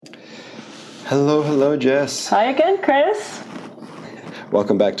Hello, Jess. Hi again, Chris.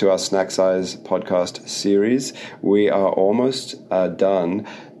 Welcome back to our Snack Size podcast series. We are almost done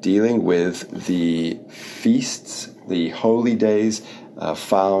dealing with the feasts, the holy days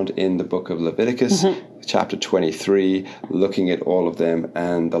found in the book of Leviticus, chapter 23, looking at all of them.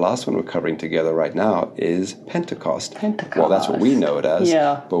 And the last one we're covering together right now is Pentecost. Well, that's what we know it as.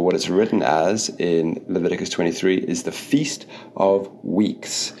 Yeah. But what it's written as in Leviticus 23 is the Feast of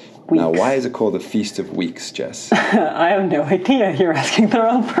Weeks. Now, why is it called the Feast of Weeks, Jess? I have no idea. You're asking the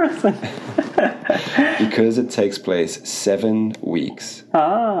wrong person. Because it takes place 7 weeks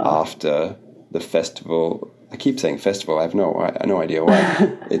after the festival. I keep saying festival. I have no idea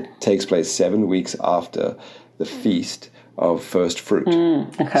why. It takes place 7 weeks after the Feast of First Fruit.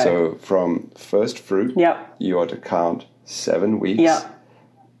 Okay. So from First Fruit, you are to count 7 weeks,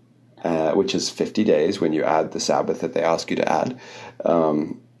 which is 50 days when you add the Sabbath that they ask you to add.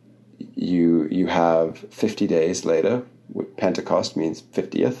 You have 50 days later. Pentecost means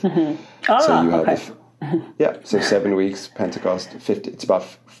 50th. So you have so 7 weeks, Pentecost, 50. It's about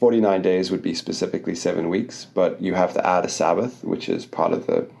 49 days would be specifically 7 weeks, but you have to add a Sabbath, which is part of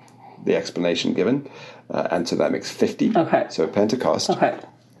the explanation given, and so that makes 50. Okay. So Pentecost,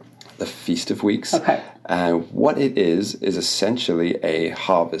 the Feast of Weeks, and what it is essentially a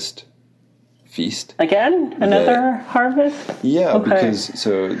harvest feast. Again, another harvest? Yeah, because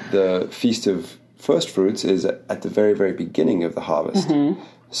so the Feast of First Fruits is at the very, very beginning of the harvest.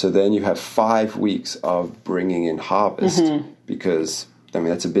 So then you have 5 weeks of bringing in harvest because, I mean,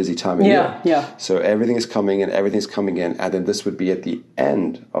 that's a busy time of year. Yeah. So everything's coming in, and then this would be at the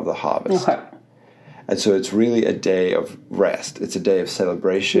end of the harvest. And so it's really a day of rest. It's a day of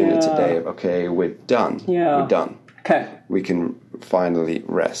celebration. It's a day of, okay, we're done. We're done. Okay. We can finally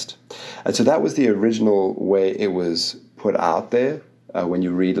rest. And so that was the original way it was put out there. When you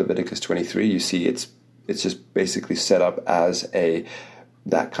read Leviticus 23, you see it's just basically set up as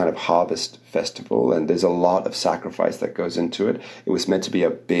that kind of harvest festival, and there's a lot of sacrifice that goes into it. It was meant to be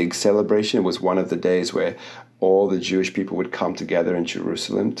a big celebration. It was one of the days where all the Jewish people would come together in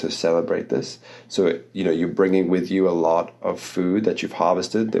Jerusalem to celebrate this. So, you're bringing with you a lot of food that you've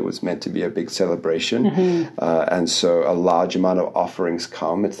harvested. It was meant to be a big celebration. And so a large amount of offerings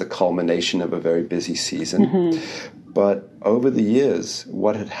come. It's the culmination of a very busy season. But over the years,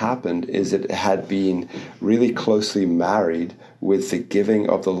 what had happened is it had been really closely married with the giving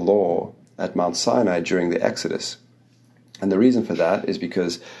of the law at Mount Sinai during the Exodus. And the reason for that is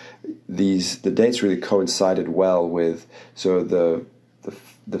because the dates really coincided well with, so the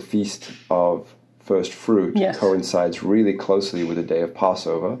Feast of First Fruit coincides really closely with the day of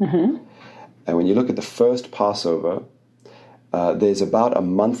Passover. And when you look at the first Passover, there's about a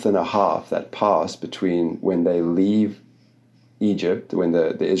month and a half that pass between when they leave Egypt, when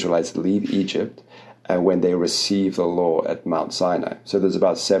the Israelites leave Egypt, and when they receive the law at Mount Sinai. So there's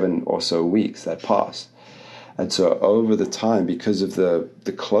about 7 or so weeks that pass. And so over the time, because of the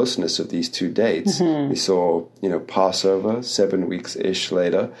closeness of these two dates, we saw, Passover, 7 weeks-ish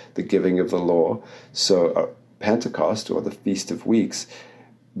later, the giving of the law. So Pentecost, or the Feast of Weeks,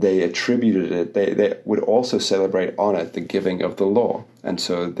 they attributed it, they would also celebrate on it the giving of the law. And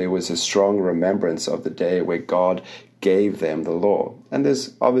so there was a strong remembrance of the day where God gave them the law. And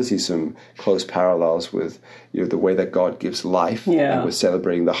there's obviously some close parallels with the way that God gives life, and we're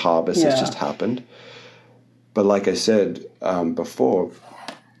celebrating the harvest that's just happened. But like I said before,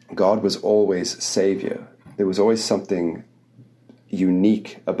 God was always Savior. There was always something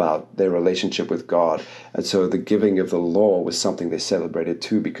unique about their relationship with God. And so the giving of the law was something they celebrated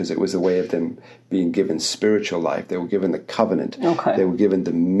too, because it was a way of them being given spiritual life. They were given the covenant. They were given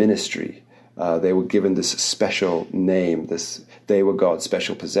the ministry. They were given this special name. They were God's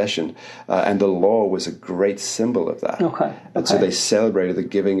special possession. And the law was a great symbol of that. And so they celebrated the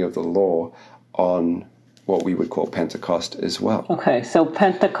giving of the law on what we would call Pentecost as well. Okay, so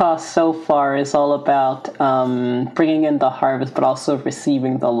Pentecost so far is all about bringing in the harvest, but also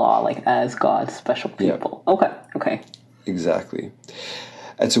receiving the law, like as God's special people. Okay. Exactly.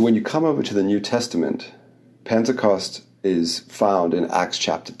 And so when you come over to the New Testament, Pentecost is found in Acts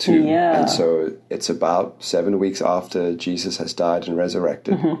chapter 2. And so it's about 7 weeks after Jesus has died and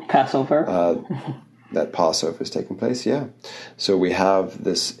resurrected. Passover. That Passover is taking place, So we have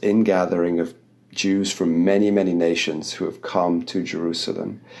this ingathering of Jews from many, many nations who have come to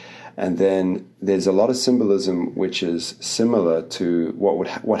Jerusalem. And then there's a lot of symbolism which is similar to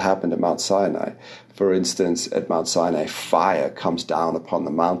what happened at Mount Sinai. For instance, at Mount Sinai, fire comes down upon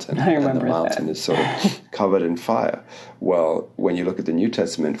the mountain. And the mountain is sort of covered in fire. Well, when you look at the New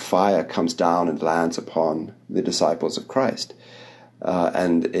Testament, fire comes down and lands upon the disciples of Christ.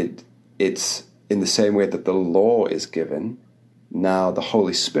 And it's in the same way that the law is given, now the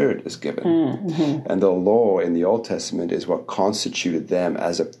Holy Spirit is given. And the law in the Old Testament is what constituted them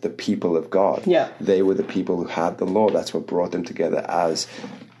as the people of God. Yeah. They were the people who had the law. That's what brought them together as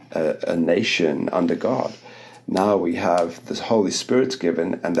a nation under God. Now we have the Holy Spirit's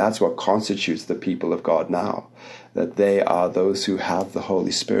given, and that's what constitutes the people of God now, that they are those who have the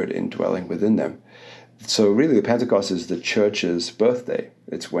Holy Spirit indwelling within them. So really the Pentecost is the church's birthday.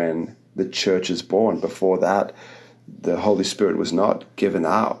 It's when the church is born. Before that, the Holy Spirit was not given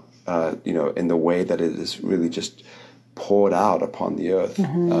out, in the way that it is really just poured out upon the earth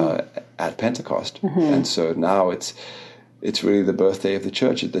at Pentecost. And so now it's really the birthday of the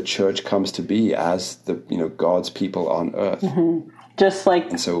church. The church comes to be as God's people on earth. Just like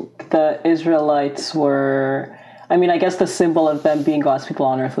the Israelites were, I guess the symbol of them being God's people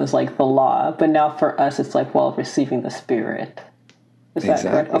on earth was like the law, but now for us it's like, receiving the Spirit. Is that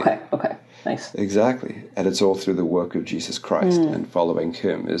correct? Okay. Nice. Exactly. And it's all through the work of Jesus Christ and following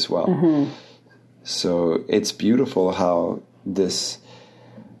him as well. So it's beautiful how this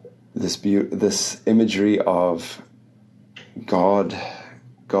imagery of God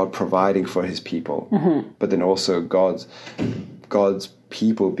providing for his people, but then also God's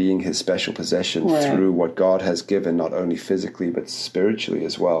people being his special possession through what God has given, not only physically but spiritually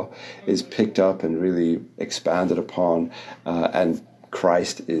as well, is picked up and really expanded upon, and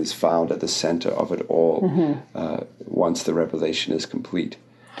Christ is found at the center of it all once the revelation is complete.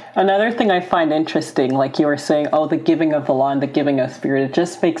 Another thing I find interesting, like you were saying, the giving of the law and the giving of Spirit, it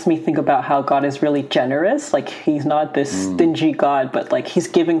just makes me think about how God is really generous. Like he's not this stingy God, but like he's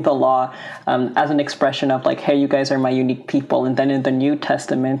giving the law as an expression of like, hey, you guys are my unique people. And then in the New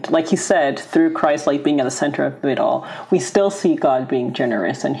Testament, like he said, through Christ like being at the center of it all, we still see God being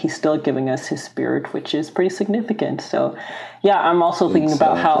generous and he's still giving us his Spirit, which is pretty significant. So yeah, I'm also thinking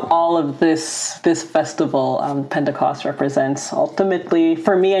about how all of this festival, Pentecost, represents ultimately,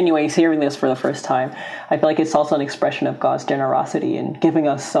 for me anyways, hearing this for the first time, I feel like it's also an expression of God's generosity in giving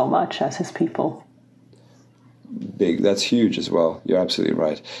us so much as his people. Big. That's huge as well. You're absolutely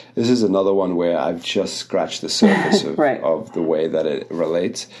right. This is another one where I've just scratched the surface of, of the way that it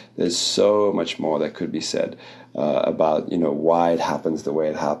relates. There's so much more that could be said about, why it happens the way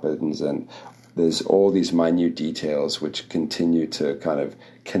it happens, and there's all these minute details which continue to kind of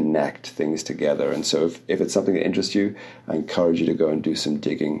connect things together. And so if it's something that interests you, I encourage you to go and do some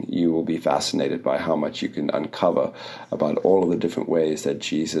digging. You will be fascinated by how much you can uncover about all of the different ways that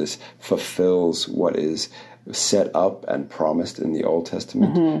Jesus fulfills what is set up and promised in the Old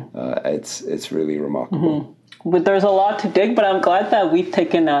Testament. It's really remarkable. But there's a lot to dig, but I'm glad that we've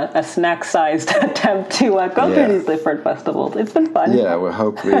taken a snack-sized attempt to go through these different festivals. It's been fun. Yeah, well,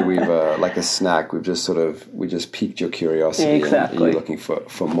 hopefully we've, like a snack, we just piqued your curiosity. Exactly. And you're looking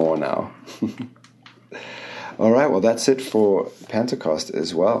for more now. All right, well, that's it for Pentecost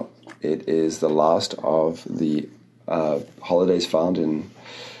as well. It is the last of the holidays found in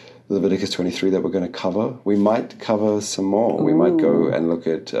Leviticus 23 that we're going to cover. We might cover some more. We might go and look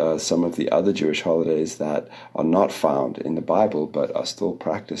at some of the other Jewish holidays that are not found in the Bible but are still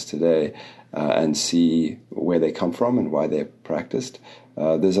practiced today, and see where they come from and why they're practiced.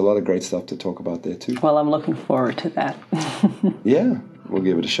 There's a lot of great stuff to talk about there too. Well, I'm looking forward to that. Yeah, we'll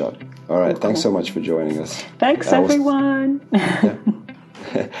give it a shot. All right, thanks so much for joining us. Thanks, everyone.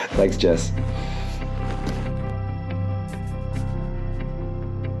 Thanks, Jess.